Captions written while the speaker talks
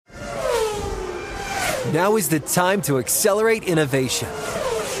Now is the time to accelerate innovation.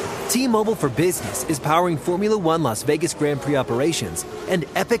 T-Mobile for Business is powering Formula One Las Vegas Grand Prix operations and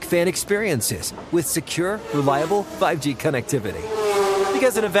epic fan experiences with secure, reliable 5G connectivity.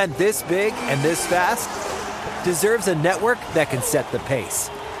 Because an event this big and this fast deserves a network that can set the pace.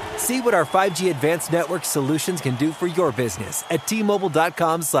 See what our 5G advanced network solutions can do for your business at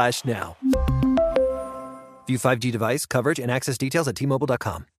T-Mobile.com/now. View 5G device coverage and access details at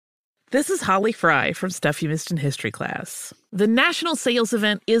T-Mobile.com. This is Holly Fry from Stuff You Missed in History class. The national sales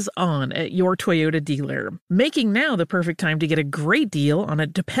event is on at your Toyota dealer, making now the perfect time to get a great deal on a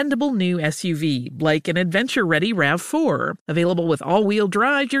dependable new SUV, like an adventure-ready RAV4. Available with all-wheel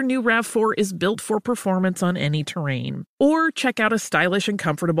drive, your new RAV4 is built for performance on any terrain. Or check out a stylish and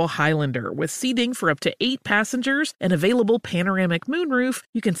comfortable Highlander with seating for up to 8 passengers and available panoramic moonroof.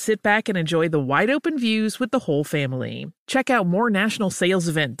 You can sit back and enjoy the wide-open views with the whole family. Check out more national sales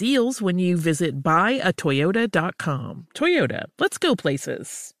event deals when you visit buyatoyota.com. Toyota, let's go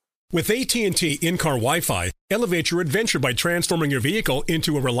places. With AT&T in-car Wi-Fi, elevate your adventure by transforming your vehicle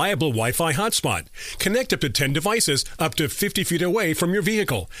into a reliable Wi-Fi hotspot. Connect up to 10 devices up to 50 feet away from your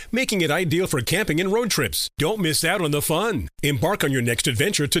vehicle, making it ideal for camping and road trips. Don't miss out on the fun. Embark on your next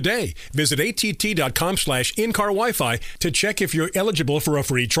adventure today. Visit att.com/in-car Wi-Fi to check if you're eligible for a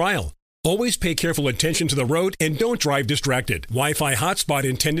free trial. Always pay careful attention to the road and don't drive distracted. Wi-Fi hotspot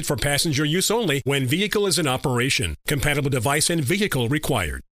intended for passenger use only when vehicle is in operation. Compatible device and vehicle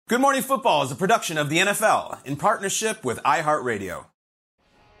required. Good Morning Football is a production of the NFL in partnership with iHeartRadio.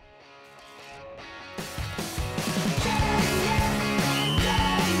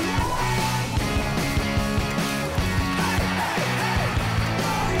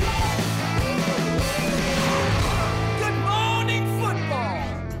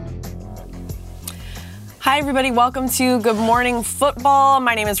 Hi, everybody. Welcome to Good Morning Football.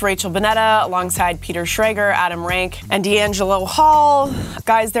 My name is Rachel Bonnetta, alongside Peter Schrager, Adam Rank, and D'Angelo Hall.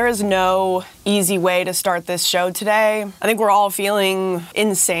 Guys, there is no easy way to start this show today. I think we're all feeling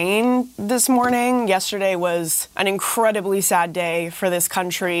insane this morning. Yesterday was an incredibly sad day for this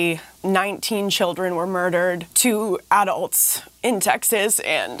country. 19 children were murdered, 2 adults in Texas,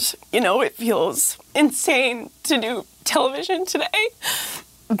 and, it feels insane to do television today.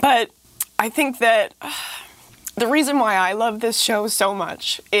 But I think that the reason why I love this show so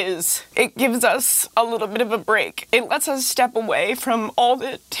much is it gives us a little bit of a break. It lets us step away from all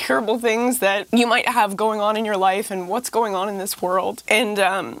the terrible things that you might have going on in your life and what's going on in this world. And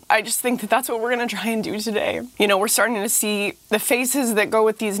I just think that that's what we're going to try and do today. We're starting to see the faces that go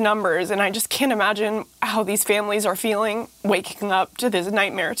with these numbers, and I just can't imagine how these families are feeling waking up to this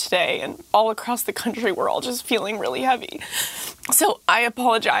nightmare today. And all across the country, we're all just feeling really heavy. So I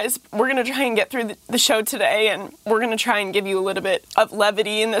apologize. We're going to try and get through the show today, and we're going to try and give you a little bit of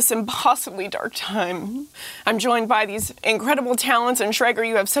levity in this impossibly dark time. I'm joined by these incredible talents, and Schrager,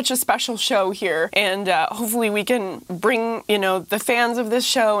 you have such a special show here, and hopefully we can bring, the fans of this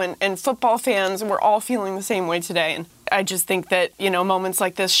show and football fans, and we're all feeling the same way today. And I just think that, moments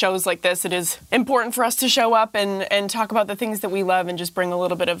like this, shows like this, it is important for us to show up and talk about the things that we love and just bring a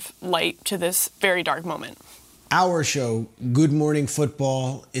little bit of light to this very dark moment. Our show, Good Morning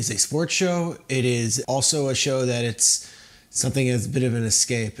Football, is a sports show. It is also a show that it's something that's a bit of an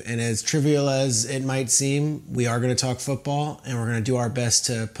escape. And as trivial as it might seem, we are going to talk football, and we're going to do our best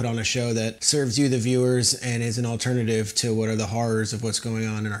to put on a show that serves you, the viewers, and is an alternative to what are the horrors of what's going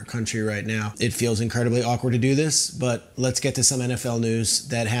on in our country right now. It feels incredibly awkward to do this, but let's get to some NFL news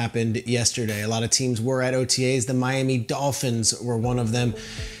that happened yesterday. A lot of teams were at OTAs. The Miami Dolphins were one of them.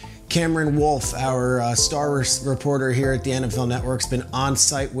 Cameron Wolfe, our star reporter here at the NFL Network, has been on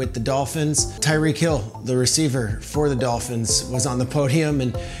site with the Dolphins. Tyreek Hill, the receiver for the Dolphins, was on the podium,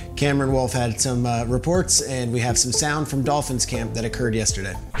 and Cameron Wolfe had some reports, and we have some sound from Dolphins camp that occurred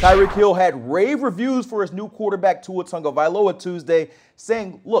yesterday. Tyreek Hill had rave reviews for his new quarterback Tua Tagovailoa Tuesday,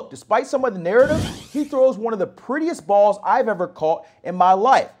 saying, look, despite some of the narrative, he throws one of the prettiest balls I've ever caught in my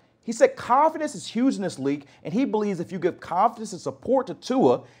life. He said confidence is huge in this league, and he believes if you give confidence and support to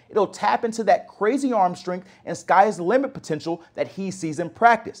Tua, it'll tap into that crazy arm strength and sky's the limit potential that he sees in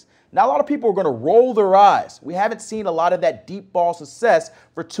practice. Now, a lot of people are going to roll their eyes. We haven't seen a lot of that deep ball success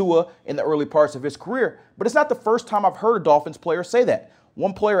for Tua in the early parts of his career, but it's not the first time I've heard a Dolphins player say that.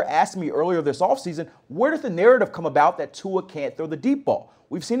 One player asked me earlier this offseason, where did the narrative come about that Tua can't throw the deep ball?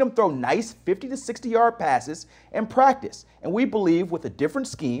 We've seen him throw nice 50 to 60-yard passes in practice, and we believe with a different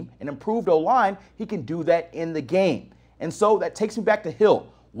scheme and improved O-line, he can do that in the game. And so that takes me back to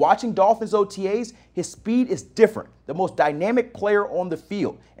Hill. Watching Dolphins OTAs, his speed is different, the most dynamic player on the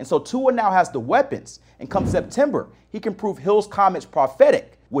field. And so Tua now has the weapons, and come September, he can prove Hill's comments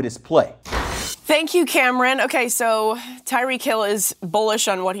prophetic with his play. Thank you, Cameron. Okay, so Tyreek Hill is bullish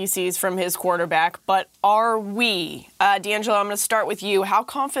on what he sees from his quarterback, but are we? D'Angelo, I'm going to start with you. How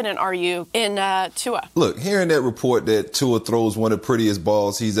confident are you in Tua? Look, hearing that report that Tua throws one of the prettiest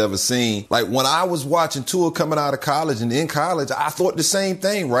balls he's ever seen, like when I was watching Tua coming out of college and in college, I thought the same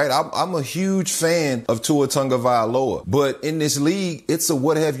thing, right? I'm a huge fan of Tua Tagovailoa, but in this league, it's a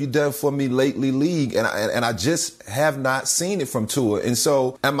what have you done for me lately league, and I just have not seen it from Tua. And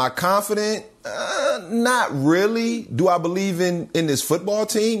so, am I confident? Not really. Do I believe in this football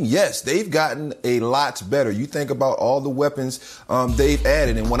team? Yes, they've gotten a lot better. You think about all the weapons they've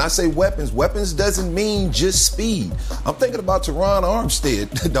added. And when I say weapons doesn't mean just speed. I'm thinking about Teron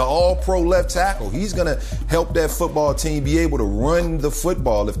Armstead, the all-pro left tackle. He's going to help that football team be able to run the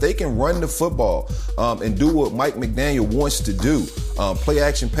football. If they can run the football and do what Mike McDaniel wants to do, play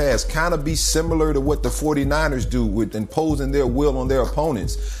action pass, kind of be similar to what the 49ers do with imposing their will on their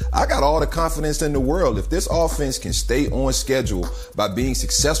opponents. I got all the confidence in the world. If this offense can stay on schedule by being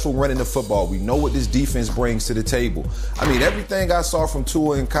successful running the football, we know what this defense brings to the table. I mean, everything I saw from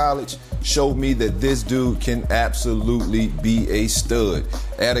Tua in college showed me that this dude can absolutely be a stud.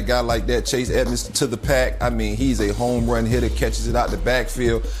 Add a guy like that, Chase Edmonds, to the pack. I mean, he's a home run hitter, catches it out the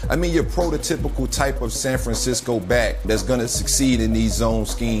backfield. I mean, your prototypical type of San Francisco back that's going to succeed in these zone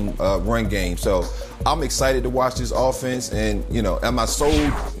scheme run games. So I'm excited to watch this offense. And, am I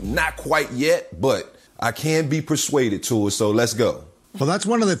sold? Not quite yet, but I can be persuaded to it. So let's go. Well, that's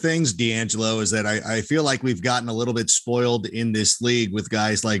one of the things, D'Angelo, is that I feel like we've gotten a little bit spoiled in this league with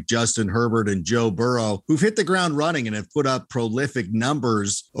guys like Justin Herbert and Joe Burrow, who've hit the ground running and have put up prolific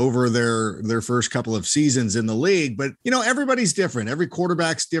numbers over their first couple of seasons in the league. But, everybody's different. Every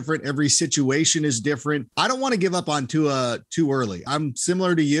quarterback's different. Every situation is different. I don't want to give up on Tua too early. I'm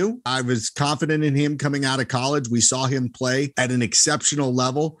similar to you. I was confident in him coming out of college. We saw him play at an exceptional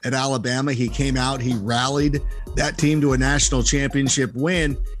level at Alabama. He came out, he rallied that team to a national championship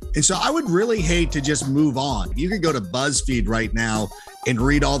win. And so I would really hate to just move on. You could go to BuzzFeed right now and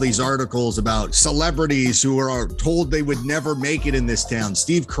read all these articles about celebrities who are told they would never make it in this town.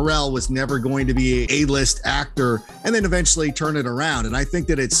 Steve Carell was never going to be an A-list actor, and then eventually turn it around. And I think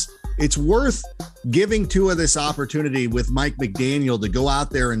that it's worth giving Tua this opportunity with Mike McDaniel to go out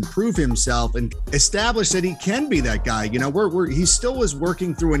there and prove himself and establish that he can be that guy. He still was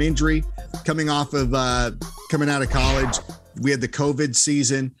working through an injury coming out of college. We had the COVID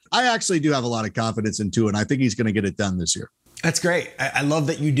season. I actually do have a lot of confidence in Tua, and I think he's going to get it done this year. That's great. I love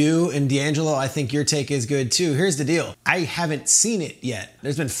that you do. And D'Angelo, I think your take is good too. Here's the deal. I haven't seen it yet.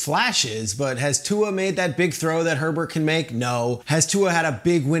 There's been flashes, but has Tua made that big throw that Herbert can make? No. Has Tua had a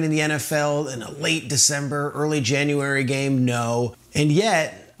big win in the NFL in a late December, early January game? No. And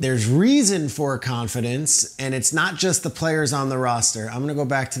yet, there's reason for confidence, and it's not just the players on the roster. I'm going to go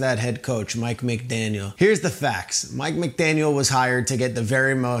back to that head coach, Mike McDaniel. Here's the facts. Mike McDaniel was hired to get the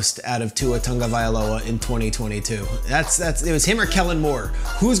very most out of Tua Tagovailoa in 2022. It was him or Kellen Moore.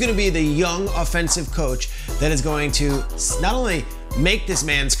 Who's going to be the young offensive coach that is going to not only make this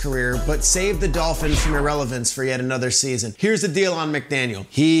man's career, but save the Dolphins from irrelevance for yet another season? Here's the deal on McDaniel.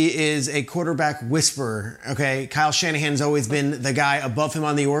 He is a quarterback whisperer, okay? Kyle Shanahan's always been the guy above him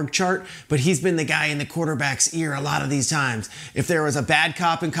on the org chart, but he's been the guy in the quarterback's ear a lot of these times. If there was a bad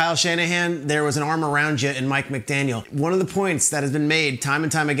cop in Kyle Shanahan, there was an arm around you in Mike McDaniel. One of the points that has been made time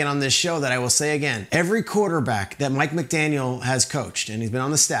and time again on this show that I will say again, every quarterback that Mike McDaniel has coached, and he's been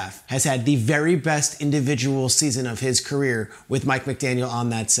on the staff, has had the very best individual season of his career with Mike McDaniel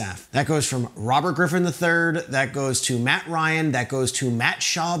on that staff. That goes from Robert Griffin III, that goes to Matt Ryan, that goes to Matt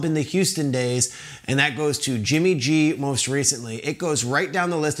Schaub in the Houston days, and that goes to Jimmy G most recently. It goes right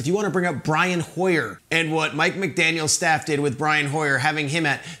down the list. If you want to bring up Brian Hoyer and what Mike McDaniel's staff did with Brian Hoyer, having him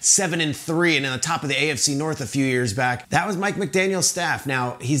at 7-3 and on the top of the AFC North a few years back, that was Mike McDaniel's staff.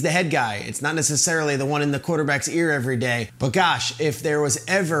 Now, he's the head guy. It's not necessarily the one in the quarterback's ear every day, but gosh, if there was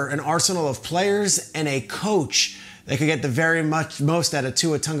ever an arsenal of players and a coach that could get the very most out of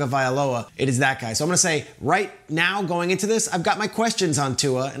Tua Tagovailoa, it is that guy. So I'm going to say right now going into this, I've got my questions on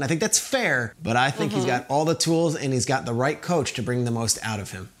Tua, and I think that's fair, but I think he's got all the tools and he's got the right coach to bring the most out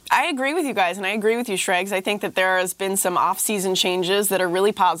of him. I agree with you guys, and I agree with you, Shregs. I think that there has been some off-season changes that are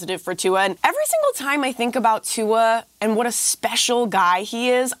really positive for Tua. And every single time I think about Tua and what a special guy he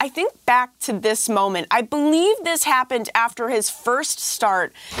is, I think back to this moment. I believe this happened after his first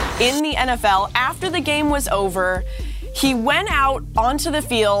start in the NFL. After the game was over, he went out onto the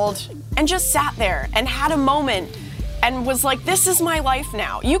field and just sat there and had a moment and was like, this is my life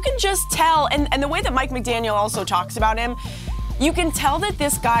now. You can just tell, and the way that Mike McDaniel also talks about him, you can tell that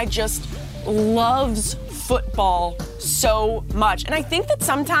this guy just loves football so much. And I think that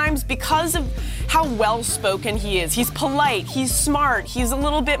sometimes because of how well-spoken he is, he's polite, he's smart, he's a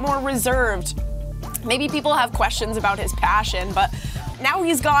little bit more reserved. Maybe people have questions about his passion, but now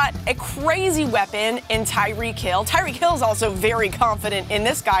he's got a crazy weapon in Tyreek Hill. Tyreek Hill is also very confident in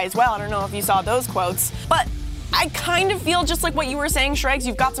this guy as well. I don't know if you saw those quotes, but I kind of feel just like what you were saying, Shregs,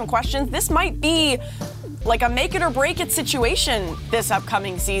 you've got some questions. This might be like a make it or break it situation this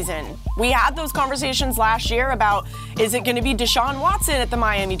upcoming season. We had those conversations last year about, is it going to be Deshaun Watson at the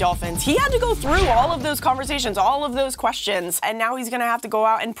Miami Dolphins? He had to go through all of those conversations, all of those questions, and now he's going to have to go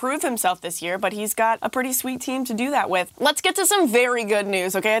out and prove himself this year, but he's got a pretty sweet team to do that with. Let's get to some very good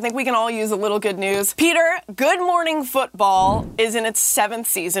news, okay? I think we can all use a little good news. Peter, Good Morning Football is in its 7th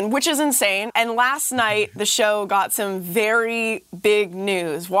season, which is insane, and last night the show got some very big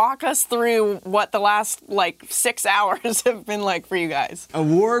news. Walk us through what the last 6 hours have been like for you guys.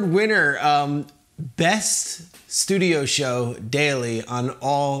 Award winner, best studio show daily on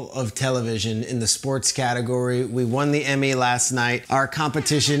all of television in the sports category. We won the Emmy last night. Our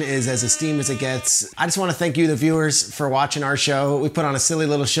competition is as esteemed as it gets. I just want to thank you, the viewers, for watching our show. We put on a silly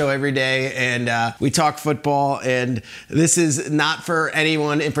little show every day, and we talk football, and this is not for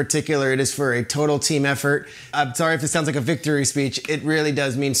anyone in particular. It is for a total team effort. I'm sorry if this sounds like a victory speech. It really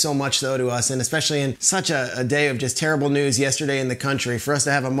does mean so much, though, to us, and especially in such a day of just terrible news yesterday in the country, for us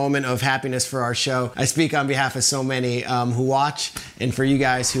to have a moment of happiness for our show. I speak on behalf of so many who watch, and for you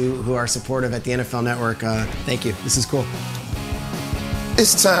guys who are supportive at the NFL Network, thank you. This is cool.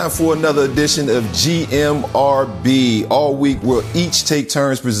 It's time for another edition of GMRB. All week, we'll each take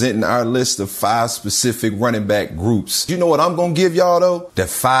turns presenting our list of 5 specific running back groups. You know what I'm going to give y'all, though? The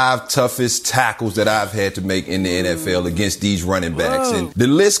 5 toughest tackles that I've had to make in the NFL against these running backs. And the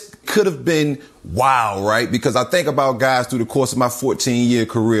list could have been wow, right? Because I think about guys through the course of my 14-year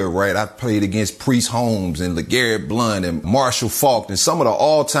career, right? I played against Priest Holmes and LeGarrette Blount and Marshall Faulk and some of the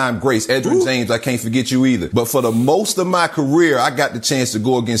all-time greats. Edgerrin James, I can't forget you either. But for the most of my career, I got the chance to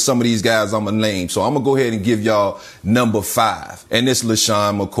go against some of these guys I'm going to name. So I'm going to go ahead and give y'all number 5. And it's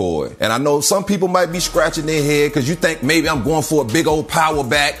LeSean McCoy. And I know some people might be scratching their head because you think maybe I'm going for a big old power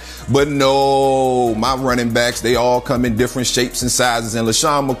back. But no, my running backs, they all come in different shapes and sizes. And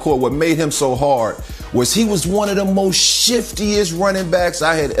LeSean McCoy, what made him so hard was he was one of the most shiftiest running backs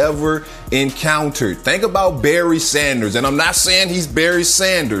I had ever encountered. Think about Barry Sanders, and I'm not saying he's Barry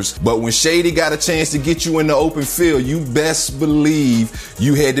Sanders, but when Shady got a chance to get you in the open field, you best believe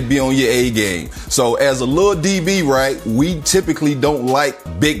you had to be on your A game. So as a little DB, right, we typically don't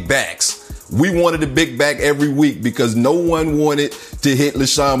like big backs. We wanted a big back every week because no one wanted to hit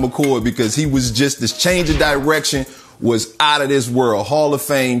LeSean McCoy because he was just this change of direction was out of this world. Hall of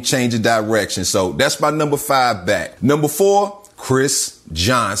Fame, change of direction. So that's my number 5 back. Number 4, Chris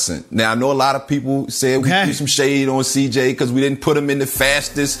Johnson. Now, I know a lot of people said we threw some shade on CJ because we didn't put him in the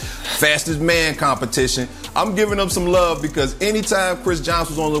fastest man competition. I'm giving him some love because anytime Chris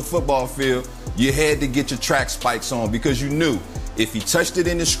Johnson was on the football field, you had to get your track spikes on because you knew if he touched it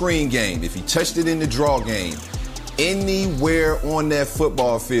in the screen game, if he touched it in the draw game, anywhere on that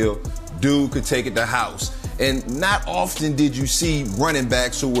football field, dude could take it to house. And not often did you see running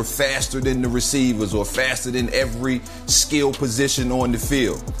backs who were faster than the receivers or faster than every skill position on the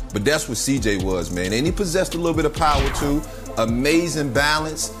field. But that's what CJ was, man. And he possessed a little bit of power too. Amazing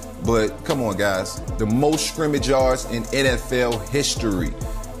balance. But come on, guys. The most scrimmage yards in NFL history.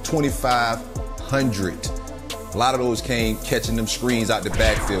 2,500. A lot of those came catching them screens out the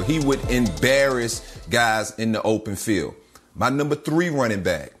backfield. He would embarrass guys in the open field. My number 3 running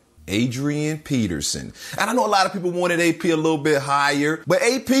back, Adrian Peterson. And I know a lot of people wanted AP a little bit higher, but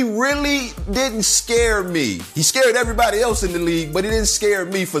AP really didn't scare me. He scared everybody else in the league, but he didn't scare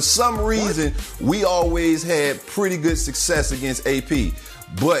me. For some reason, we always had pretty good success against AP,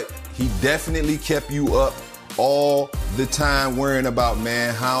 but he definitely kept you up all the time worrying about,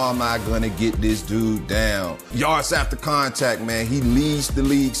 man, how am I going to get this dude down? Yards after contact, man, he leads the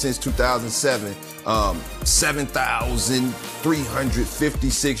league since 2007.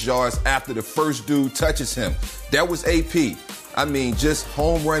 7,356 yards after the first dude touches him. That was AP. I mean, just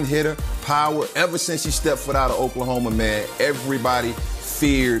home run hitter, power. Ever since he stepped foot out of Oklahoma, man, everybody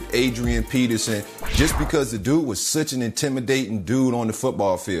feared Adrian Peterson just because the dude was such an intimidating dude on the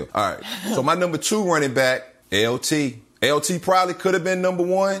football field. All right, so my number 2 running back, LT. LT probably could have been number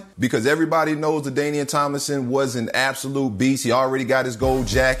 1 because everybody knows that Danian Tomlinson was an absolute beast. He already got his gold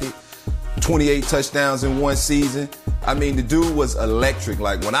jacket. 28 touchdowns in one season. I mean, the dude was electric.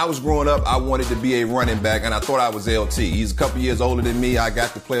 Like, when I was growing up, I wanted to be a running back, and I thought I was LT. He's a couple years older than me. I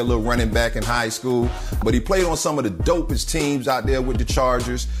got to play a little running back in high school. But he played on some of the dopest teams out there with the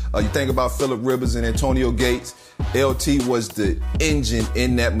Chargers. You think about Phillip Rivers and Antonio Gates. LT was the engine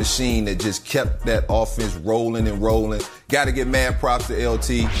in that machine that just kept that offense rolling and rolling. Got to give mad props to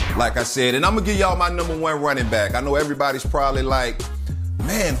LT, like I said. And I'm going to give y'all my number one running back. I know everybody's probably like,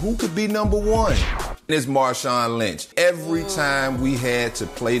 man, who could be number one? It's Marshawn Lynch. Every time we had to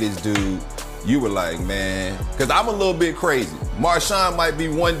play this dude, you were like, man, because I'm a little bit crazy. Marshawn might be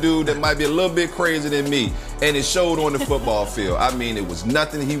one dude that might be a little bit crazier than me, and it showed on the football field. I mean, it was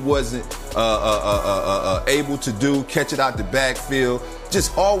nothing he wasn't able to do, catch it out the backfield.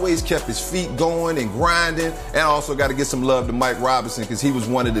 Just always kept his feet going and grinding. And I also got to give some love to Mike Robinson, because he was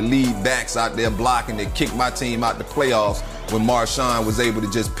one of the lead backs out there blocking that kicked my team out the playoffs when Marshawn was able to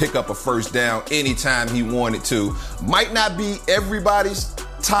just pick up a first down anytime he wanted to. Might not be everybody's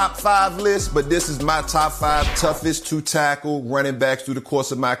top 5 list, but this is my top 5 toughest to tackle running backs through the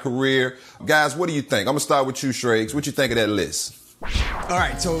course of my career. Guys, what do you think? I'm going to start with you, Shregs. What you think of that list? All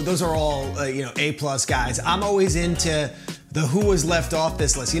right, so those are all, A-plus guys. I'm always into the who was left off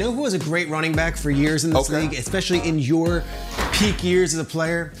this list. You know who was a great running back for years in this league, especially in your peak years as a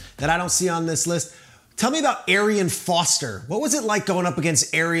player, that I don't see on this list? Tell me about Arian Foster. What was it like going up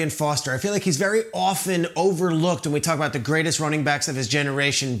against Arian Foster? I feel like he's very often overlooked when we talk about the greatest running backs of his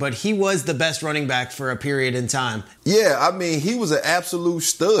generation, but he was the best running back for a period in time. Yeah, I mean, he was an absolute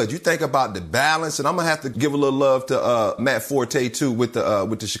stud. You think about the balance, and I'm going to have to give a little love to Matt Forte, too, with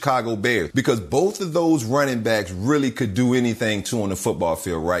the Chicago Bears, because both of those running backs really could do anything, too, on the football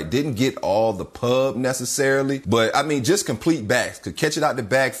field, right? Didn't get all the pub necessarily, but, I mean, just complete backs. Could catch it out the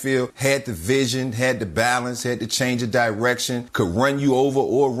backfield, had the vision, had the balance, had to change of direction, could run you over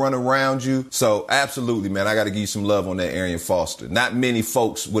or run around you. So absolutely, man, I got to give you some love on that Arian Foster. Not many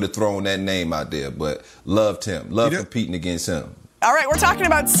folks would have thrown that name out there, but loved him. Loved competing against him. All right, we're talking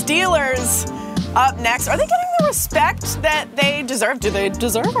about Steelers up next. Are they getting the respect that they deserve? Do they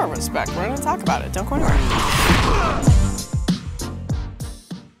deserve our respect? We're going to talk about it. Don't go anywhere.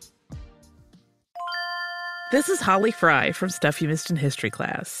 This is Holly Fry from Stuff You Missed in History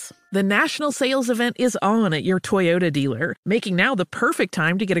class. The national sales event is on at your Toyota dealer, making now the perfect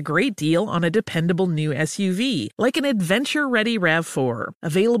time to get a great deal on a dependable new SUV, like an adventure-ready RAV4.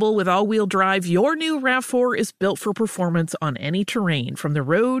 Available with all-wheel drive, your new RAV4 is built for performance on any terrain, from the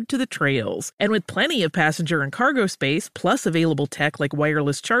road to the trails. And with plenty of passenger and cargo space, plus available tech like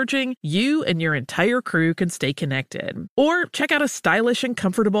wireless charging, you and your entire crew can stay connected. Or check out a stylish and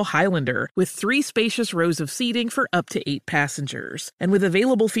comfortable Highlander with 3 spacious rows of seating for up to 8 passengers. And with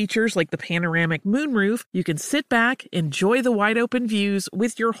available features like the panoramic moonroof, you can sit back, enjoy the wide open views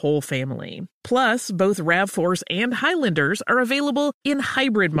with your whole family. Plus, both RAV4s and Highlanders are available in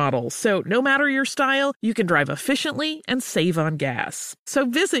hybrid models, so no matter your style, you can drive efficiently and save on gas. So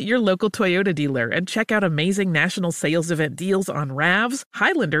visit your local Toyota dealer and check out amazing national sales event deals on RAVs,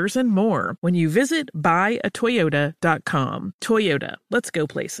 Highlanders, and more when you visit buyatoyota.com. Toyota, let's go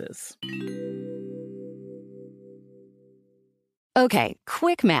places. Okay,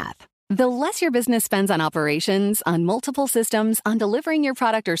 quick math. The less your business spends on operations, on multiple systems, on delivering your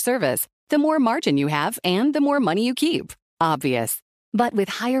product or service, the more margin you have and the more money you keep. Obvious. But with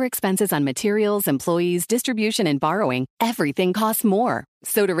higher expenses on materials, employees, distribution, and borrowing, everything costs more.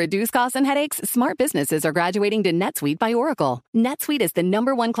 So to reduce costs and headaches, smart businesses are graduating to NetSuite by Oracle. NetSuite is the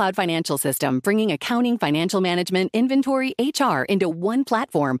 #1 cloud financial system, bringing accounting, financial management, inventory, HR into one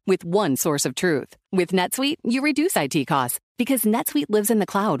platform with one source of truth. With NetSuite, you reduce IT costs because NetSuite lives in the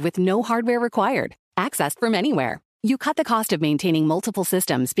cloud with no hardware required, accessed from anywhere. You cut the cost of maintaining multiple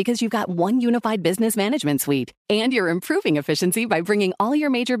systems because you've got one unified business management suite. And you're improving efficiency by bringing all your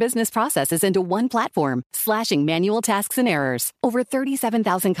major business processes into one platform, slashing manual tasks and errors. Over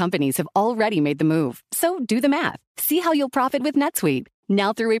 37,000 companies have already made the move. So do the math. See how you'll profit with NetSuite.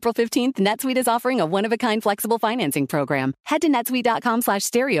 Now through April 15th, NetSuite is offering a one-of-a-kind flexible financing program. Head to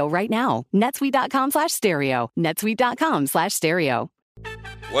netsuite.com/stereo right now. netsuite.com/stereo. netsuite.com/stereo.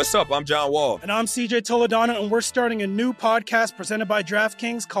 What's up? I'm John Wall. And I'm CJ Toledano, and we're starting a new podcast presented by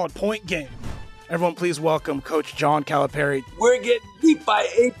DraftKings called Point Game. Everyone, please welcome Coach John Calipari. We're getting beat by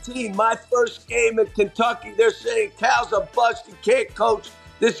 18. My first game in Kentucky, they're saying Cal's a bust. He can't coach.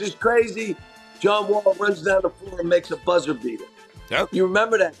 This is crazy. John Wall runs down the floor and makes a buzzer beater. Yep. You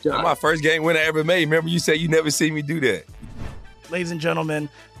remember that, John? That's my first game winner I ever made. Remember you said you never see me do that. Ladies and gentlemen,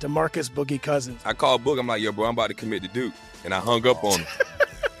 DeMarcus Boogie Cousins. I called Boog. I'm like, yo, bro, I'm about to commit to Duke. And I hung up on him.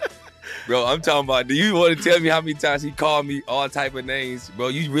 Bro, I'm talking about, do you want to tell me how many times he called me all type of names? Bro,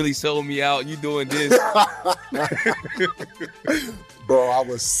 you really sold me out. You doing this. Bro, I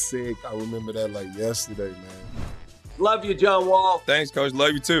was sick. I remember that like yesterday, man. Love you, John Wall. Thanks, Coach.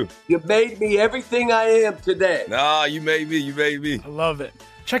 Love you, too. You made me everything I am today. Nah, you made me. I love it.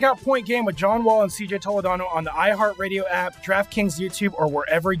 Check out Point Game with John Wall and CJ Toledano on the iHeartRadio app, DraftKings YouTube, or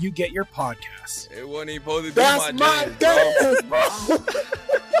wherever you get your podcasts. It wasn't even supposed to be That's my dance, bro.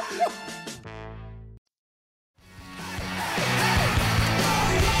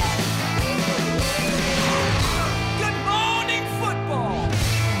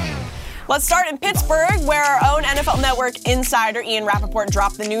 Let's start in Pittsburgh, where our own NFL Network insider Ian Rappaport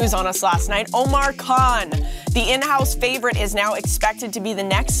dropped the news on us last night. Omar Khan, the in-house favorite, is now expected to be the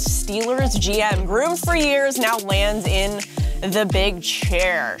next Steelers GM. Groomed for years, now lands in the big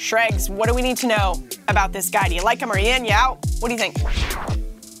chair. Shregs, what do we need to know about this guy? Do you like him? Are you in? You out? What do you think?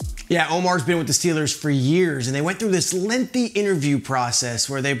 Yeah, Omar's been with the Steelers for years, and they went through this lengthy interview process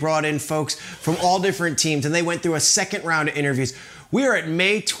where they brought in folks from all different teams, and they went through a second round of interviews. We are at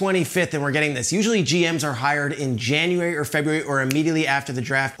May 25th, and we're getting this. Usually GMs are hired in January or February or immediately after the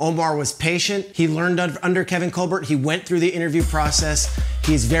draft. Omar was patient. He learned under Kevin Colbert. He went through the interview process.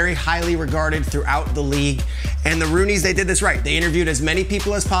 He's very highly regarded throughout the league. And the Rooneys, they did this right. They interviewed as many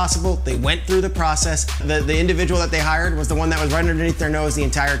people as possible. They went through the process. The individual that they hired was the one that was right underneath their nose the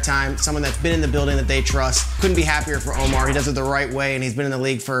entire time, someone that's been in the building that they trust. Couldn't be happier for Omar. He does it the right way, and he's been in the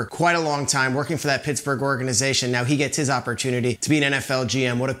league for quite a long time, working for that Pittsburgh organization. Now he gets his opportunity to be an NFL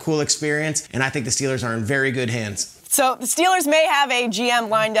GM. What a cool experience, and I think the Steelers are in very good hands. So the Steelers may have a GM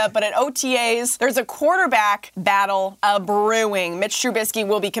lined up, but at OTAs, there's a quarterback battle brewing. Mitch Trubisky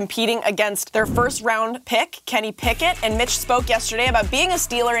will be competing against their first-round pick, Kenny Pickett, and Mitch spoke yesterday about being a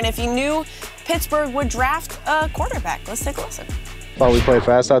Steeler and if he knew Pittsburgh would draft a quarterback. Let's take a listen. Thought we played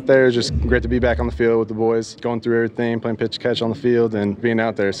fast out there. It was just great to be back on the field with the boys, going through everything, playing pitch catch on the field and being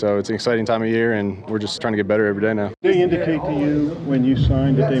out there. So it's an exciting time of year, and we're just trying to get better every day now. Did they indicate to you when you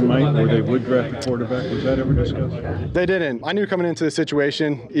signed that they might or they would draft a quarterback? Was that ever discussed? They didn't. I knew coming into the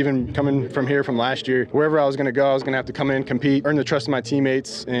situation, even coming from here from last year, wherever I was going to go, I was going to have to come in, compete, earn the trust of my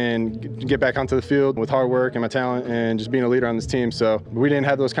teammates, and get back onto the field with hard work and my talent and just being a leader on this team. So we didn't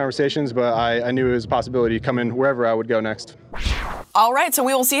have those conversations, but I knew it was a possibility coming wherever I would go next. All right, so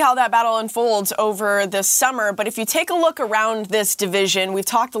we will see how that battle unfolds over the summer. But if you take a look around this division, we've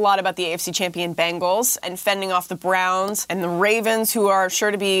talked a lot about the AFC champion Bengals and fending off the Browns and the Ravens, who are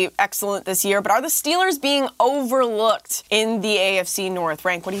sure to be excellent this year. But are the Steelers being overlooked in the AFC North?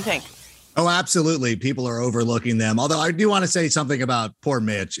 Frank, what do you think? Oh, absolutely. People are overlooking them. Although I do want to say something about poor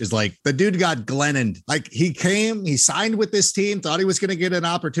Mitch is like the dude got Glennon. Like he signed with this team, thought he was going to get an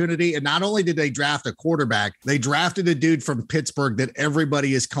opportunity. And not only did they draft a quarterback, they drafted a dude from Pittsburgh that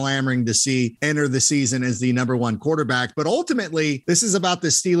everybody is clamoring to see enter the season as the number one quarterback. But ultimately, this is about the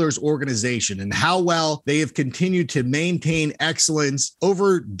Steelers organization and how well they have continued to maintain excellence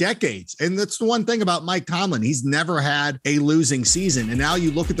over decades. And that's the one thing about Mike Tomlin. He's never had a losing season. And now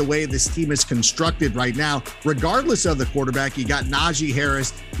you look at the way this team is constructed right now, regardless of the quarterback. You got Najee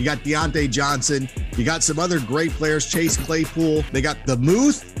Harris, you got Deontay Johnson, you got some other great players, Chase Claypool, they got the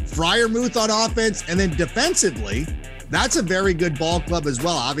Freiermuth on offense, and then defensively, that's a very good ball club as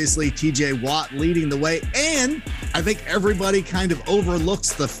well. Obviously, TJ Watt leading the way. And I think everybody kind of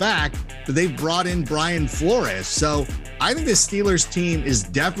overlooks the fact that they've brought in Brian Flores. So I think the Steelers team is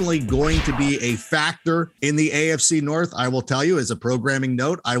definitely going to be a factor in the AFC North. I will tell you, as a programming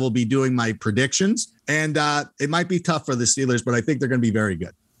note, I will be doing my predictions. And it might be tough for the Steelers, but I think they're going to be very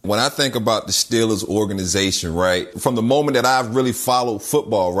good. When I think about the Steelers organization, right, from the moment that I've really followed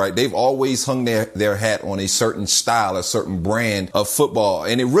football, right, they've always hung their hat on a certain style, a certain brand of football.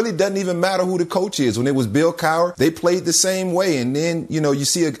 And it really doesn't even matter who the coach is. When it was Bill Cowher, they played the same way. And then, you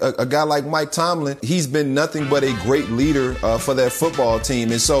see a guy like Mike Tomlin, he's been nothing but a great leader for that football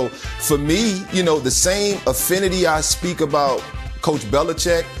team. And so for me, the same affinity I speak about Coach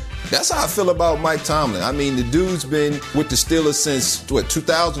Belichick, that's how I feel about Mike Tomlin. I mean, the dude's been with the Steelers since,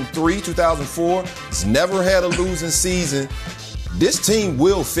 2003, 2004. He's never had a losing season. This team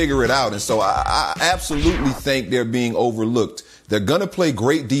will figure it out. And so I absolutely think they're being overlooked. They're going to play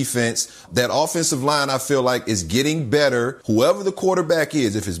great defense. That offensive line, I feel like, is getting better. Whoever the quarterback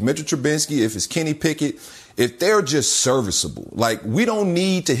is, if it's Mitchell Trubisky, if it's Kenny Pickett, if they're just serviceable, like we don't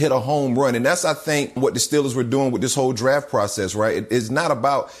need to hit a home run. And that's, I think, what the Steelers were doing with this whole draft process, right? It's not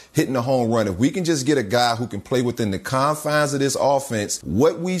about hitting a home run. If we can just get a guy who can play within the confines of this offense,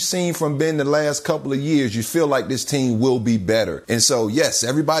 what we've seen from Ben the last couple of years, you feel like this team will be better. And so, yes,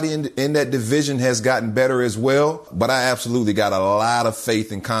 everybody in that division has gotten better as well. But I absolutely got a lot of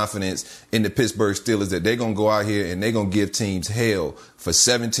faith and confidence in the Pittsburgh Steelers that they're going to go out here and they're going to give teams hell for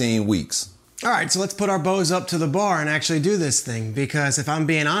 17 weeks. All right, so let's put our bows up to the bar and actually do this thing, because if I'm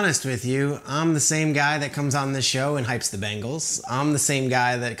being honest with you, I'm the same guy that comes on this show and hypes the Bengals. I'm the same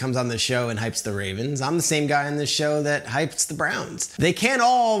guy that comes on this show and hypes the Ravens. I'm the same guy on this show that hypes the Browns. They can't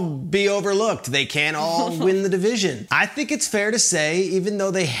all be overlooked. They can't all win the division. I think it's fair to say, even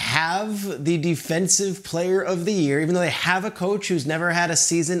though they have the Defensive Player of the Year, even though they have a coach who's never had a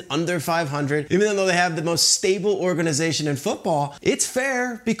season under 500, even though they have the most stable organization in football, it's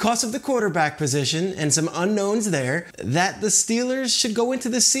fair, because of the quarterback position and some unknowns there, that the Steelers should go into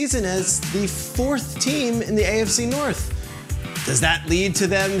this season as the 4th team in the AFC North. Does that lead to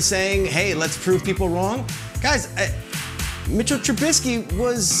them saying, hey, let's prove people wrong? Guys, Mitchell Trubisky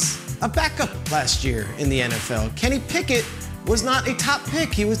was a backup last year in the NFL. Kenny Pickett was not a top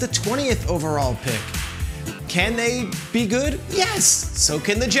pick. He was the 20th overall pick. Can they be good? Yes. So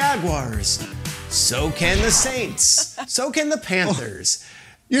can the Jaguars. So can the Saints. So can the Panthers.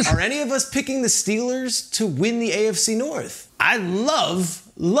 Are any of us picking the Steelers to win the AFC North? I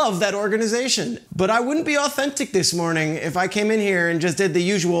love that organization. But I wouldn't be authentic this morning if I came in here and just did the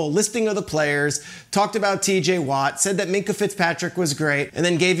usual listing of the players, talked about TJ Watt, said that Minkah Fitzpatrick was great, and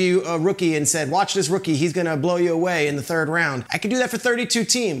then gave you a rookie and said, watch this rookie, he's going to blow you away in the 3rd round. I could do that for 32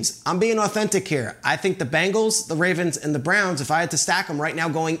 teams. I'm being authentic here. I think the Bengals, the Ravens, and the Browns, if I had to stack them right now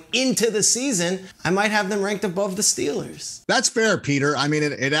going into the season, I might have them ranked above the Steelers. That's fair, Peter. I mean,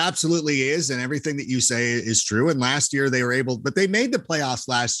 it absolutely is, and everything that you say is true. And last year they were able, but they made the playoffs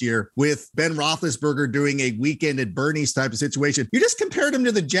last year with Ben Roethlisberger doing a weekend at Bernie's type of situation. You just compared him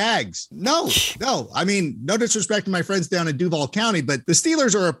to the Jags. No. I mean, no disrespect to my friends down in Duval County, but the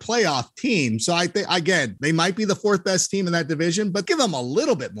Steelers are a playoff team. So I think, again, they might be the 4th best team in that division, but give them a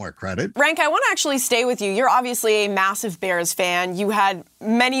little bit more credit. Rank, I want to actually stay with you. You're obviously a massive Bears fan. You had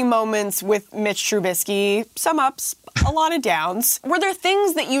many moments with Mitch Trubisky, some ups, a lot of downs. Were there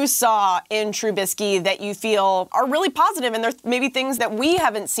things that you saw in Trubisky that you feel are really positive, and there may be things that we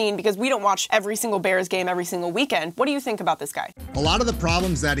haven't seen because we don't watch every single Bears game every single weekend? What do you think about this guy? A lot of the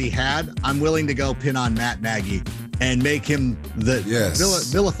problems that he had, I'm willing to go pin on Matt Nagy and make him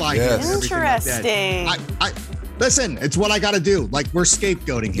vilify him. Interesting. Like listen, it's what I got to do. Like, we're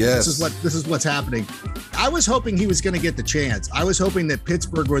scapegoating him. Yes. This is what's happening. I was hoping he was going to get the chance. I was hoping that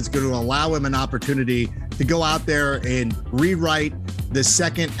Pittsburgh was going to allow him an opportunity to go out there and rewrite the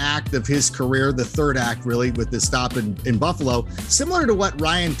second act of his career, the 3rd act, really, with the stop in Buffalo, similar to what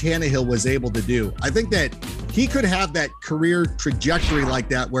Ryan Tannehill was able to do. I think that he could have that career trajectory like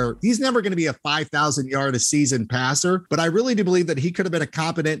that, where he's never going to be a 5,000-yard a season passer, but I really do believe that he could have been a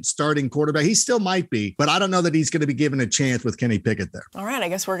competent starting quarterback. He still might be, but I don't know that he's going to be given a chance with Kenny Pickett there. All right, I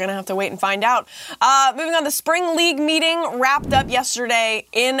guess we're going to have to wait and find out. Moving on, the Spring League meeting wrapped up yesterday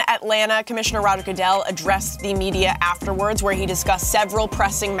in Atlanta. Commissioner Roger Goodell addressed the media afterwards, where he discussed several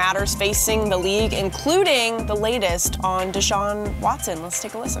pressing matters facing the league, including the latest on Deshaun Watson. Let's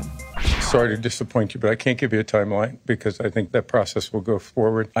take a listen. Sorry to disappoint you, but I can't give you a timeline because I think that process will go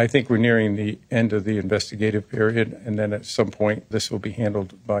forward. I think we're nearing the end of the investigative period, and then at some point this will be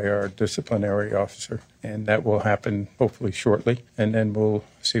handled by our disciplinary officer, and that will happen hopefully shortly, and then we'll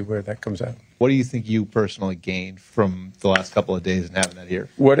see where that comes out. What do you think you personally gained from the last couple of days and having that here?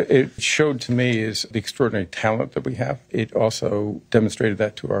 What it showed to me is the extraordinary talent that we have. It also demonstrated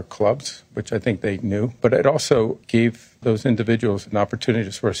that to our clubs, which I think they knew. But it also gave those individuals an opportunity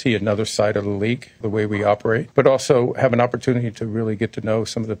to sort of see another side of the league, the way we operate, but also have an opportunity to really get to know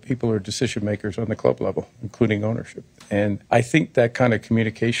some of the people who are decision makers on the club level, including ownership. And I think that kind of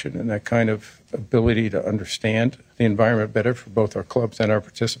communication and that kind of ability to understand the environment better for both our clubs and our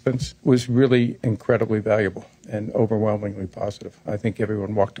participants was really incredibly valuable and overwhelmingly positive. I think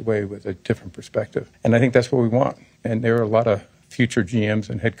everyone walked away with a different perspective. And I think that's what we want. And there are a lot of future GMs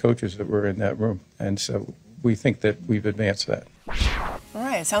and head coaches that were in that room. And so we think that we've advanced that. All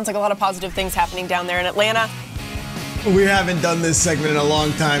right. Sounds like a lot of positive things happening down there in Atlanta. We haven't done this segment in a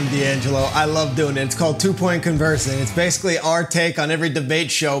long time, D'Angelo. I love doing it. It's called 2-Point Conversing. It's basically our take on every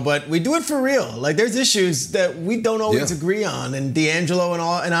debate show, but we do it for real. Like, there's issues that we don't always agree on, and D'Angelo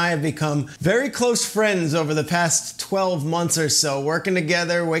and I have become very close friends over the past 12 months or so, working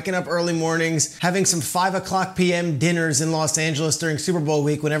together, waking up early mornings, having some 5 o'clock p.m. dinners in Los Angeles during Super Bowl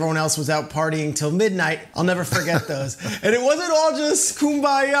week when everyone else was out partying till midnight. I'll never forget those. And it wasn't all just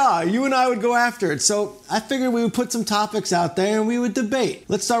kumbaya. You and I would go after it. So I figured we would put some topics out there and we would debate.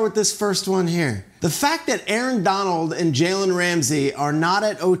 Let's start with this first one here. The fact that Aaron Donald and Jalen Ramsey are not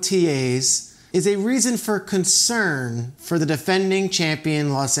at OTAs is a reason for concern for the defending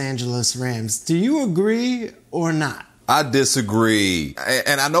champion Los Angeles Rams. Do you agree or not? I disagree.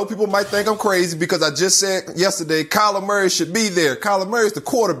 And I know people might think I'm crazy because I just said yesterday Kyler Murray should be there. Kyler Murray's the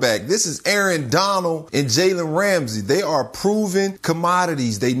quarterback. This is Aaron Donald and Jalen Ramsey. They are proven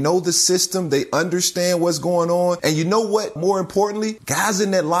commodities. They know the system. They understand what's going on. And you know what? More importantly, guys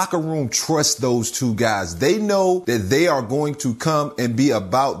in that locker room trust those two guys. They know that they are going to come and be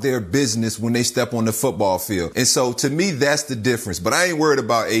about their business when they step on the football field. And so to me, that's the difference. But I ain't worried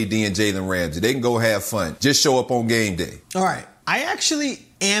about AD and Jalen Ramsey. They can go have fun. Just show up on game day. All right. I actually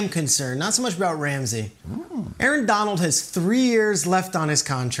am concerned, not so much about Ramsey. Aaron Donald has 3 years left on his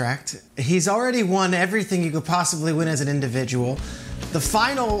contract. He's already won everything you could possibly win as an individual. The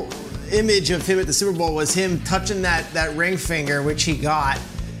final image of him at the Super Bowl was him touching that ring finger, which he got.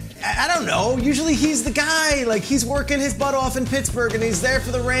 I don't know. Usually he's the guy. Like, he's working his butt off in Pittsburgh, and he's there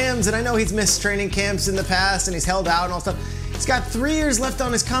for the Rams. And I know he's missed training camps in the past, and he's held out and all stuff. He's got 3 years left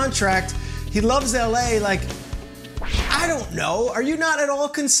on his contract. He loves LA. Like, I don't know. Are you not at all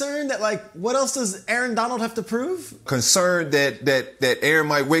concerned that, like, what else does Aaron Donald have to prove? Concerned that Aaron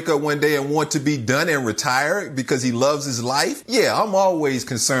might wake up one day and want to be done and retire because he loves his life? Yeah, I'm always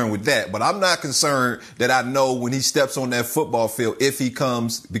concerned with that. But I'm not concerned that I know when he steps on that football field, if he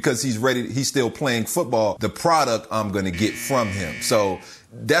comes because he's ready, he's still playing football, the product I'm going to get from him. So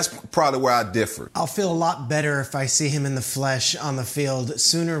that's probably where I differ. I'll feel a lot better if I see him in the flesh on the field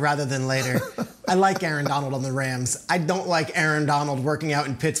sooner rather than later. I like Aaron Donald on the Rams. I don't like Aaron Donald working out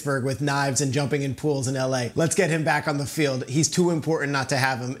in Pittsburgh with knives and jumping in pools in LA. Let's get him back on the field. He's too important not to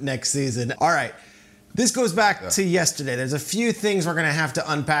have him next season. All right. This goes back to yesterday. There's a few things we're going to have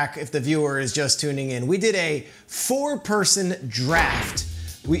to unpack if the viewer is just tuning in. We did a 4-person draft.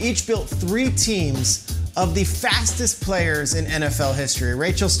 We each built 3 teams of the fastest players in NFL history.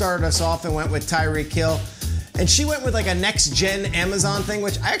 Rachel started us off and went with Tyreek Hill. And she went with like a next-gen Amazon thing,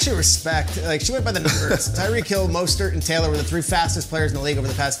 which I actually respect. Like, she went by the numbers. Tyreek Hill, Mostert, and Taylor were the 3 fastest players in the league over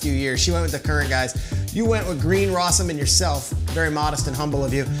the past few years. She went with the current guys. You went with Green, Rossum, and yourself. Very modest and humble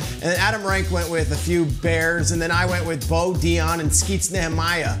of you. And then Adam Rank went with a few Bears. And then I went with Bo, Dion, and Skeets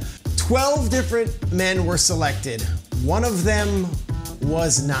Nehemiah. 12 different men were selected. One of them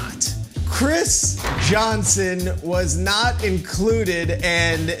was not. Chris Johnson was not included,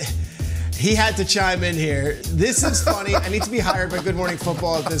 and he had to chime in here. This is funny. I need to be hired by Good Morning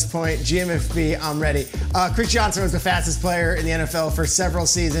Football at this point. GMFB, I'm ready. Chris Johnson was the fastest player in the NFL for several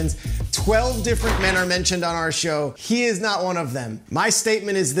seasons. 12 different men are mentioned on our show. He is not one of them. My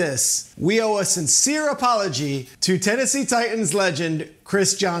statement is this. We owe a sincere apology to Tennessee Titans legend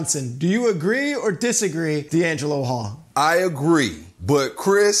Chris Johnson. Do you agree or disagree, D'Angelo Hall? I agree. But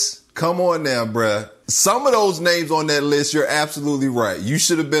Chris, come on now, bruh. Some of those names on that list, you're absolutely right. You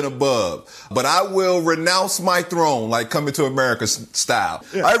should have been above. But I will renounce my throne, like Coming to America style.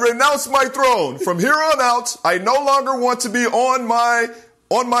 Yeah. I renounce my throne. From here on out, I no longer want to be on my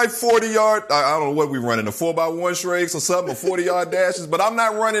 40-yard, I don't know what we running, a 4x1 straights or something, or 40-yard dashes, but I'm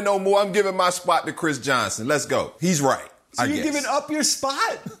not running no more. I'm giving my spot to Chris Johnson. Let's go. He's right. So you're giving up your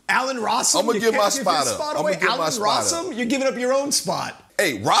spot? Allen Rossum? I'm going to give my spot up. Allen Rossum? You're giving up your own spot.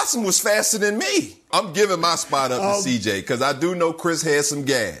 Hey, Rossum was faster than me. I'm giving my spot up to CJ because I do know Chris has some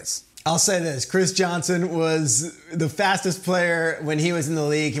gas. I'll say this. Chris Johnson was the fastest player when he was in the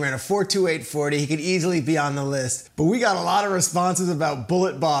league. He ran a 4.28 40. He could easily be on the list. But we got a lot of responses about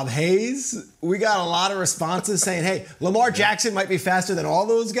Bullet Bob Hayes. We got a lot of responses saying, hey, Lamar Jackson might be faster than all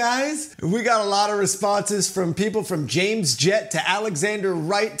those guys. We got a lot of responses from people from James Jett to Alexander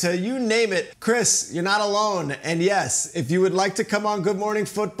Wright to you name it. Chris, you're not alone. And yes, if you would like to come on Good Morning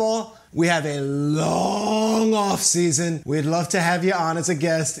Football, we have a long off season. We'd love to have you on as a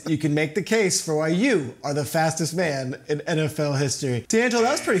guest. You can make the case for why you are the fastest man in NFL history. D'Angelo,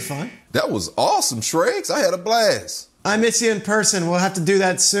 that was pretty fun. That was awesome, Shregs. I had a blast. I miss you in person. We'll have to do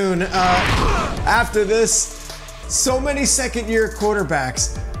that soon. After this, so many second-year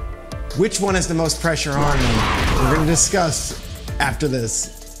quarterbacks. Which one has the most pressure on them? We're going to discuss after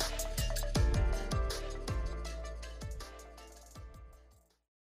this.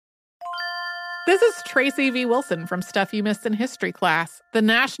 Tracy V. Wilson from Stuff You Missed in History Class. The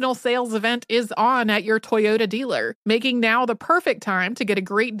national sales event is on at your Toyota dealer, making now the perfect time to get a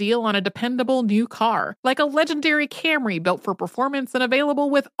great deal on a dependable new car. Like a legendary Camry built for performance and available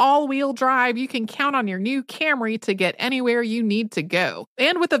with all-wheel drive, you can count on your new Camry to get anywhere you need to go.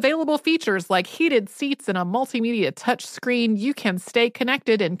 And with available features like heated seats and a multimedia touchscreen, you can stay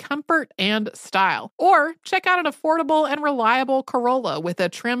connected in comfort and style. Or check out an affordable and reliable Corolla with a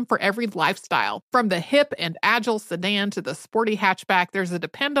trim for every lifestyle. From the hip and agile sedan to the sporty hatchback, there's a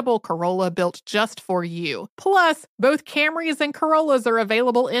dependable Corolla built just for you. Plus, both Camrys and Corollas are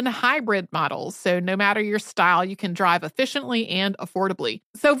available in hybrid models, so no matter your style, you can drive efficiently and affordably.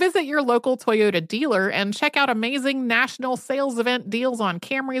 So visit your local Toyota dealer and check out amazing national sales event deals on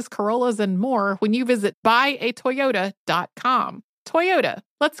Camrys, Corollas, and more when you visit buyatoyota.com. Toyota,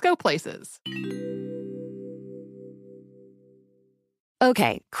 let's go places.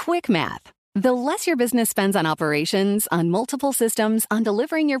 Okay, quick math. The less your business spends on operations, on multiple systems, on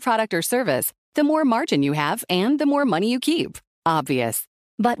delivering your product or service, the more margin you have and the more money you keep. Obvious.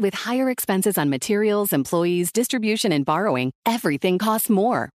 But with higher expenses on materials, employees, distribution, and borrowing, everything costs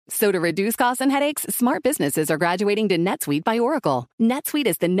more. So to reduce costs and headaches, smart businesses are graduating to NetSuite by Oracle. NetSuite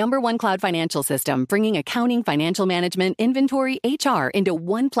is the #1 cloud financial system, bringing accounting, financial management, inventory, HR into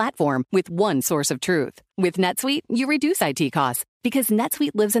one platform with one source of truth. With NetSuite, you reduce IT costs because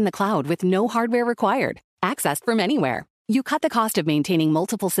NetSuite lives in the cloud with no hardware required, accessed from anywhere. You cut the cost of maintaining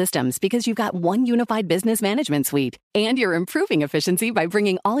multiple systems because you've got one unified business management suite. And you're improving efficiency by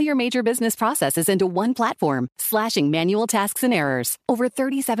bringing all your major business processes into one platform, slashing manual tasks and errors. Over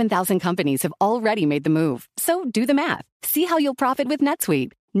 37,000 companies have already made the move. So do the math. See how you'll profit with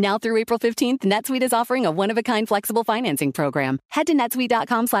NetSuite. Now through April 15th, NetSuite is offering a one-of-a-kind flexible financing program. Head to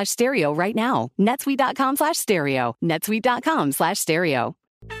netsuite.com/stereo right now. netsuite.com/stereo. netsuite.com/stereo.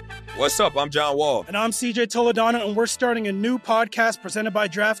 What's up? I'm John Wall. And I'm CJ Toledano, and we're starting a new podcast presented by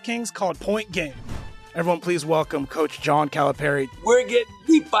DraftKings called Point Game. Everyone, please welcome Coach John Calipari. We're getting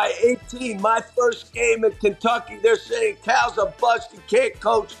beat by 18. My first game in Kentucky, they're saying Cal's a bust. He can't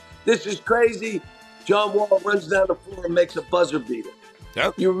coach. This is crazy. John Wall runs down the floor and makes a buzzer beater.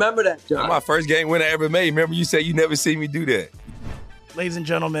 Yep. You remember that, John? That's my first game winner I ever made. Remember you said you never seen me do that. Ladies and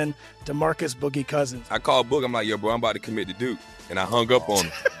gentlemen, DeMarcus Boogie Cousins. I called Boog. I'm like, yo, bro, I'm about to commit to Duke. And I hung up on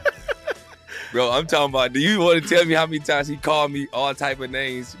him. Bro, I'm talking about, do you want to tell me how many times he called me all type of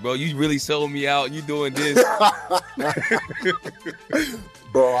names? Bro, you really sold me out. You doing this.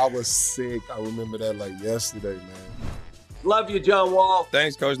 Bro, I was sick. I remember that like yesterday, man. Love you, John Wall.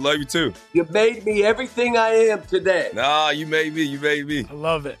 Thanks, Coach. Love you, too. You made me everything I am today. Nah, you made me. You made me. I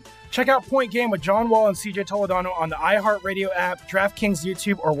love it. Check out Point Game with John Wall and CJ Toledano on the iHeartRadio app, DraftKings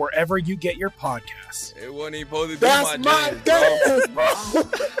YouTube, or wherever you get your podcasts. It wasn't even supposed to be That's my game, bro.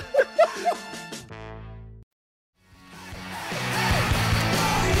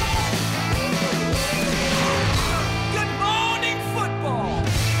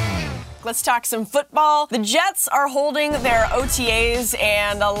 Let's talk some football. The Jets are holding their OTAs,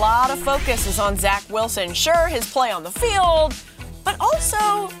 and a lot of focus is on Zach Wilson. Sure, his play on the field, but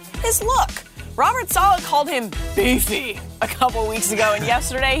also his look. Robert Saleh called him beefy a couple weeks ago, and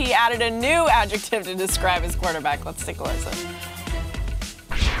yesterday he added a new adjective to describe his quarterback. Let's take a listen.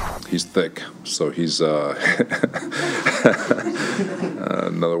 He's thick, so he's another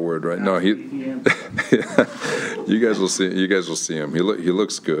word, right? No, he. You guys will see. You guys will see him. He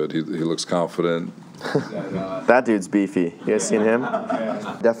looks good. He looks confident. That dude's beefy. You guys seen him?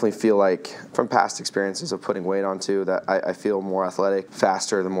 Definitely feel like, from past experiences of putting weight on too, that I feel more athletic,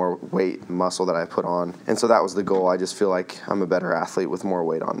 faster, the more weight and muscle that I put on. And so that was the goal. I just feel like I'm a better athlete with more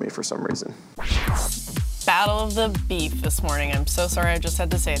weight on me for some reason. Battle of the beef this morning. I'm so sorry I just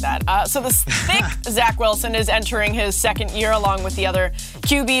had to say that. So this thick Zach Wilson is entering his second year along with the other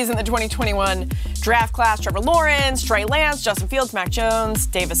QBs in the 2021 draft class. Trevor Lawrence, Trey Lance, Justin Fields, Mac Jones,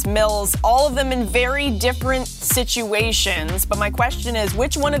 Davis Mills, all of them in very different situations. But my question is,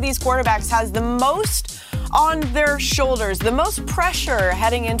 which one of these quarterbacks has the most on their shoulders, the most pressure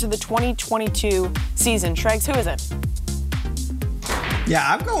heading into the 2022 season? Tregs, who is it? Yeah,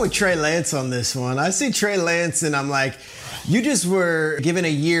 I'm going with Trey Lance on this one. I see Trey Lance and I'm like, you just were given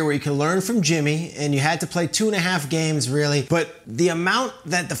a year where you could learn from Jimmy and you had to play 2.5 games really. But the amount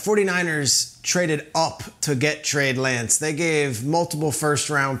that the 49ers traded up to get Trey Lance. They gave multiple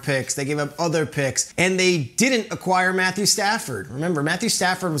first-round picks. They gave up other picks. And they didn't acquire Matthew Stafford. Remember, Matthew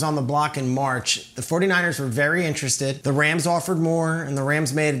Stafford was on the block in March. The 49ers were very interested. The Rams offered more, and the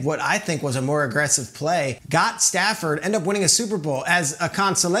Rams made what I think was a more aggressive play. Got Stafford, ended up winning a Super Bowl. As a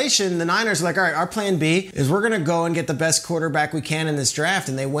consolation, the Niners were like, all right, our plan B is we're going to go and get the best quarterback we can in this draft.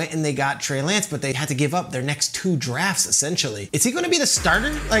 And they went and they got Trey Lance, but they had to give up their next 2 drafts, essentially. Is he going to be the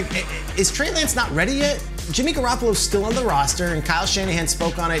starter? Like, is Trey Lance not ready yet? Jimmy Garoppolo's still on the roster, and Kyle Shanahan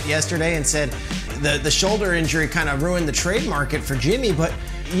spoke on it yesterday and said the shoulder injury kind of ruined the trade market for Jimmy, but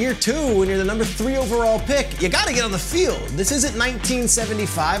year 2, when you're the number 3 overall pick, you got to get on the field. This isn't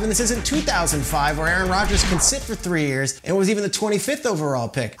 1975, and this isn't 2005, where Aaron Rodgers can sit for 3 years and was even the 25th overall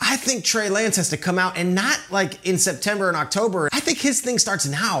pick. I think Trey Lance has to come out, and not like in September and October. I think his thing starts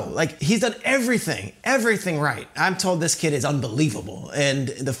now. Like, he's done everything right. I'm told this kid is unbelievable, and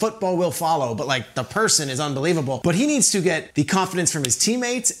the football will follow, but like, the person is unbelievable. But he needs to get the confidence from his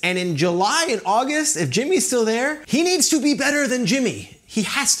teammates, and in July and August, if Jimmy's still there, he needs to be better than Jimmy. He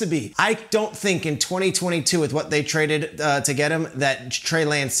has to be. I don't think in 2022, with what they traded to get him, that Trey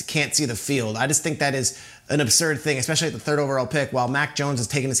Lance can't see the field. I just think that is an absurd thing, especially at the 3rd overall pick, while Mac Jones has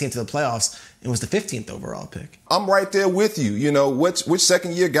taken his team to the playoffs and was the 15th overall pick. I'm right there with you. You know, which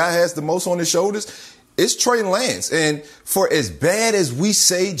second-year guy has the most on his shoulders? It's Trey Lance. And for as bad as we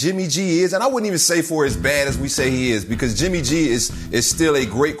say Jimmy G is, and I wouldn't even say for as bad as we say he is, because Jimmy G is still a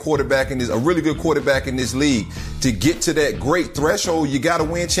great quarterback a really good quarterback in this league. To get to that great threshold, you got to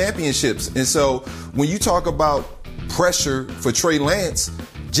win championships. And so when you talk about pressure for Trey Lance,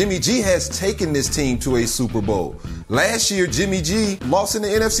 Jimmy G has taken this team to a Super Bowl. Last year, Jimmy G lost in the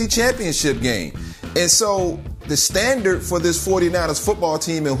NFC Championship game. And so the standard for this 49ers football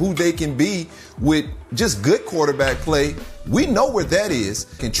team and who they can be with just good quarterback play, we know where that is.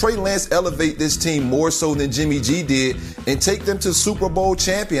 Can Trey Lance elevate this team more so than Jimmy G did and take them to Super Bowl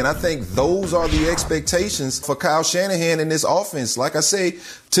champion? I think those are the expectations for Kyle Shanahan in this offense. Like I say,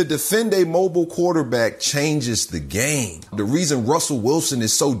 to defend a mobile quarterback changes the game. The reason Russell Wilson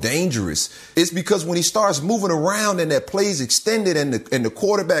is so dangerous is because when he starts moving around and that play's extended and the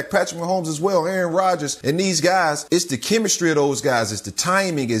quarterback, Patrick Mahomes as well, Aaron Rodgers, and these guys, it's the chemistry of those guys. It's the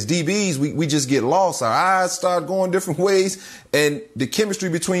timing. As DBs, we just get lost. Our eyes start going different ways. And the chemistry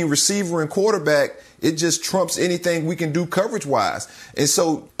between receiver and quarterback, it just trumps anything we can do coverage-wise. And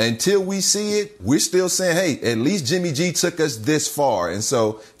so until we see it, we're still saying, hey, at least Jimmy G took us this far. And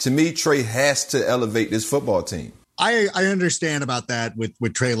so to me, Trey has to elevate this football team. I understand about that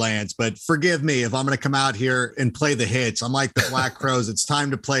with Trey Lance, but forgive me if I'm going to come out here and play the hits. I'm like the Black Crowes. It's time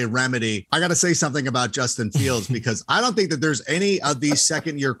to play Remedy. I got to say something about Justin Fields, because I don't think that there's any of these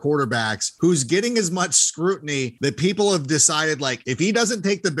second-year quarterbacks who's getting as much scrutiny that people have decided, like, if he doesn't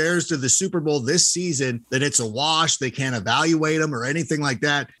take the Bears to the Super Bowl this season, then it's a wash. They can't evaluate him or anything like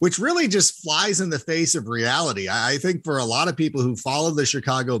that, which really just flies in the face of reality. I think for a lot of people who follow the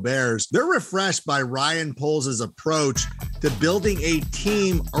Chicago Bears, they're refreshed by Ryan Poles' approach to building a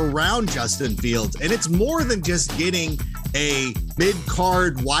team around Justin Fields. And it's more than just getting a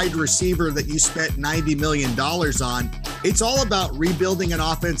mid-card wide receiver that you spent $90 million on. It's all about rebuilding an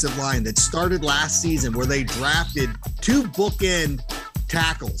offensive line that started last season, where they drafted 2 bookend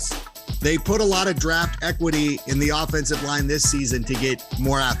tackles. They put a lot of draft equity in the offensive line this season to get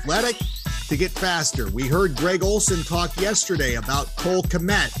more athletic, to get faster. We heard Greg Olsen talk yesterday about Cole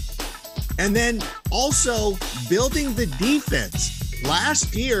Kmet. And then also building the defense.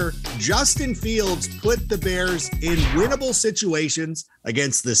 Last year, Justin Fields put the Bears in winnable situations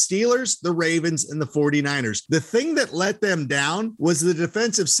against the Steelers, the Ravens, and the 49ers. The thing that let them down was the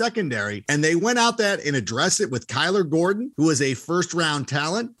defensive secondary, and they went out there and addressed it with Kyler Gordon, who is a first-round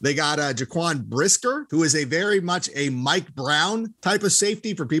talent. They got Jaquan Brisker, who is a very much a Mike Brown type of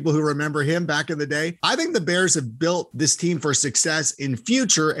safety for people who remember him back in the day. I think the Bears have built this team for success in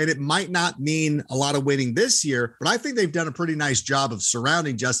future, and it might not mean a lot of winning this year, but I think they've done a pretty nice job of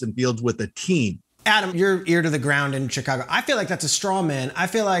surrounding Justin Fields with a team. Adam, you're ear to the ground in Chicago. I feel like that's a straw man. I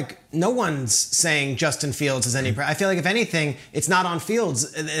feel like no one's saying Justin Fields is any. I feel like if anything, it's not on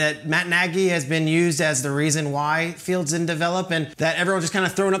Fields. That Matt Nagy has been used as the reason why Fields didn't develop, and that everyone's just kind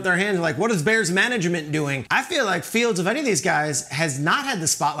of throwing up their hands like, what is Bears management doing? I feel like Fields, of any of these guys, has not had the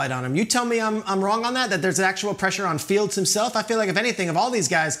spotlight on him. You tell me I'm wrong on that there's actual pressure on Fields himself. I feel like if anything, of all these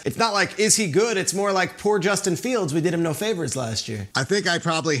guys, it's not like, is he good? It's more like, poor Justin Fields. We did him no favors last year. I think I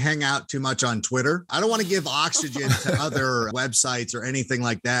probably hang out too much on Twitter. I don't want to give oxygen to other websites or anything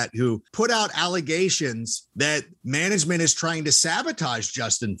like that who put out allegations that management is trying to sabotage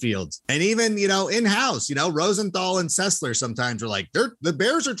Justin Fields. And even, in-house, Rosenthal and Sessler sometimes are like, the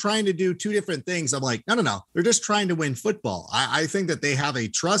Bears are trying to do two different things. I'm like, no. They're just trying to win football. I think that they have a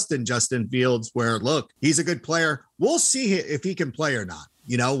trust in Justin Fields where, look, he's a good player. We'll see if he can play or not.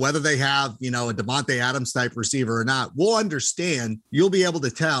 Whether they have, a Devontae Adams type receiver or not, we'll understand. You'll be able to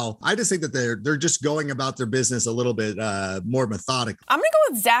tell. I just think that they're just going about their business a little bit more methodically. I'm going to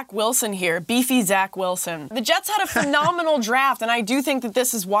go with Zach Wilson here, beefy Zach Wilson. The Jets had a phenomenal draft, and I do think that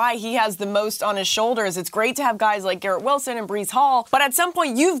this is why he has the most on his shoulders. It's great to have guys like Garrett Wilson and Breece Hall, but at some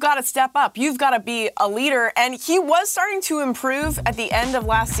point, you've got to step up. You've got to be a leader, and he was starting to improve at the end of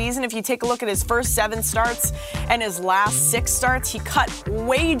last season. If you take a look at his first 7 starts and his last 6 starts, he cut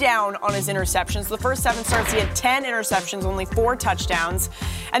way down on his interceptions. The first 7 starts, he had 10 interceptions, only 4 touchdowns.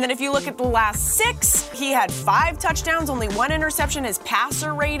 And then if you look at the last 6, he had 5 touchdowns, only 1 interception. His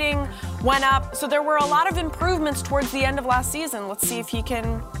passer rating went up. So there were a lot of improvements towards the end of last season. Let's see if he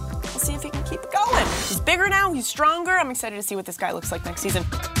can keep it going. He's bigger now. He's stronger. I'm excited to see what this guy looks like next season.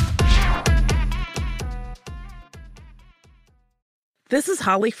 This is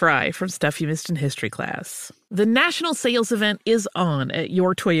Holly Fry from Stuff You Missed in History Class. The national sales event is on at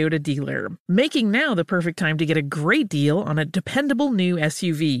your Toyota dealer, making now the perfect time to get a great deal on a dependable new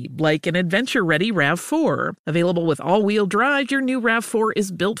SUV, like an adventure-ready RAV4. Available with all-wheel drive, your new RAV4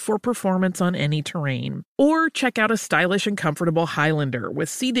 is built for performance on any terrain. Or check out a stylish and comfortable Highlander with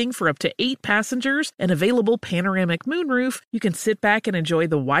seating for up to 8 passengers and available panoramic moonroof. You can sit back and enjoy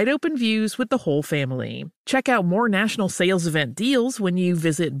the wide-open views with the whole family. Check out more national sales event deals when you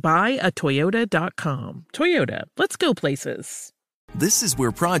visit buyatoyota.com. Toyota, let's go places. This is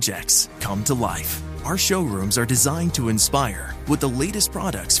where projects come to life. Our showrooms are designed to inspire with the latest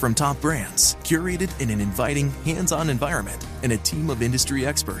products from top brands, curated in an inviting, hands-on environment, and a team of industry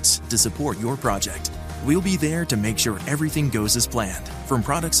experts to support your project. We'll be there to make sure everything goes as planned, from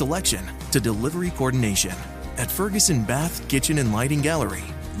product selection to delivery coordination. At Ferguson Bath, Kitchen, and Lighting Gallery,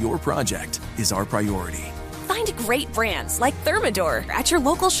 your project is our priority. Find great brands like Thermador at your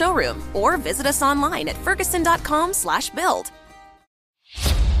local showroom or visit us online at ferguson.com/build.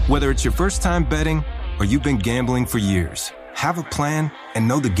 Whether it's your first time betting or you've been gambling for years, have a plan and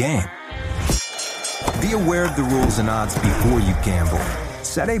know the game. Be aware of the rules and odds before you gamble.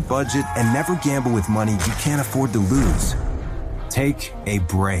 Set a budget and never gamble with money you can't afford to lose. Take a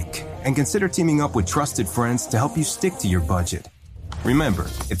break and consider teaming up with trusted friends to help you stick to your budget. Remember,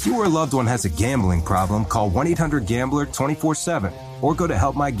 if you or a loved one has a gambling problem, call 1-800-GAMBLER 24/7 or go to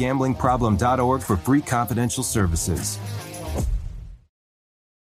helpmygamblingproblem.org for free confidential services.